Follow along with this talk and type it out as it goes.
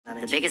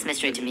The biggest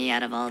mystery to me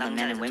out of all the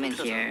men and women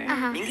here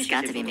has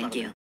got to be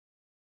Minkyu.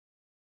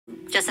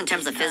 Just in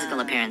terms of physical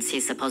appearance, he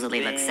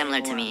supposedly looks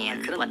similar to me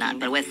and whatnot,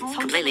 but with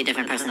completely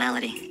different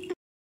personality.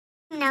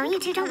 No, you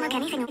two don't look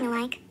anything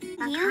alike.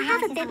 You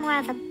have a bit more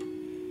of a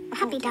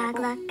puppy dog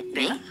look.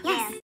 Me?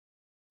 Yes.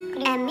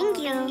 And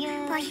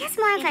Minkyu, well, he has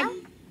more of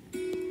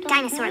a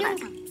dinosaur look.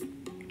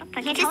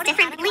 You're just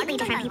completely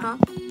different people.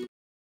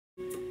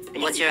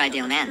 What's your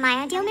ideal man?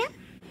 My ideal man?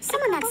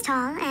 Someone that's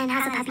tall and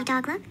has a puppy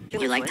dog look.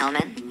 You like tall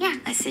men? Yeah.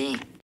 I see.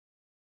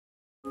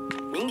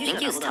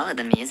 Minkyu's taller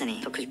than me, isn't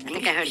he? I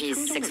think I heard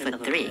he's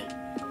 6'3".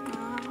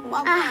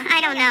 I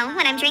don't know.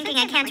 When I'm drinking,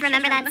 I can't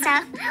remember that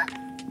stuff.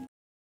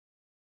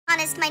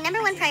 Honest, my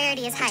number one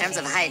priority is height. In terms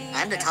of height,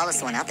 I'm the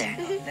tallest one out there.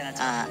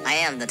 I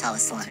am the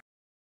tallest one.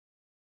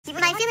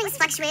 My feelings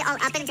fluctuate all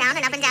up and down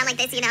like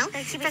this, you know?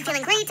 From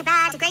feeling great to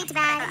bad to great to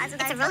bad.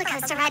 It's a roller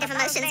coaster ride of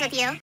emotions with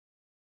you.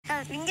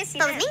 But with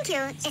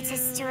Minkyu, it's a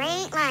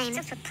straight line.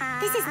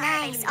 This is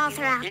nice all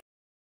throughout.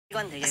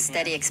 A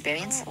steady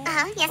experience?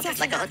 Yes.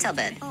 Like a hotel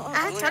bed.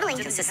 Totally.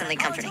 Consistently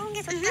comforting.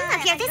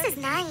 Up here, this is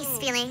nice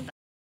feeling.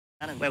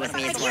 Where with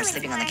me, it's more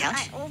sleeping on the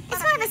couch?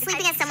 It's more of a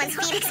sleeping at someone's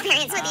feet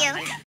experience with you.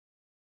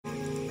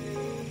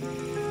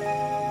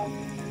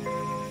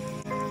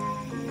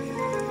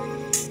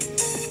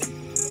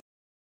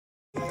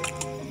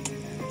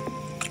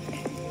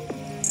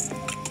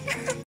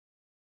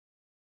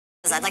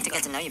 I'd like to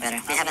get to know you better.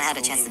 We haven't had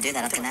a chance to do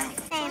that up to now.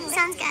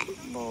 Sounds good.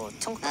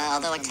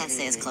 Although I can't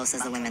say as close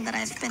as the women that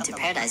I've been to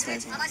paradise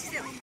with.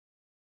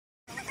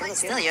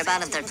 Still, you're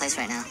about in third place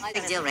right now.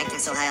 Big deal ranking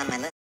so high on my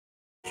list.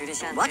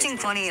 Watching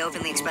Kwani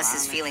openly express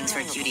his feelings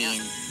for Cutie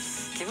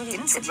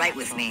didn't sit right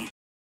with me.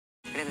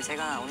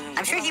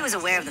 I'm sure he was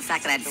aware of the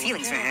fact that I had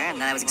feelings for her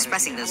and that I was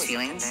expressing those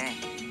feelings.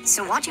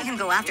 So watching him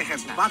go after her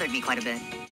bothered me quite a bit.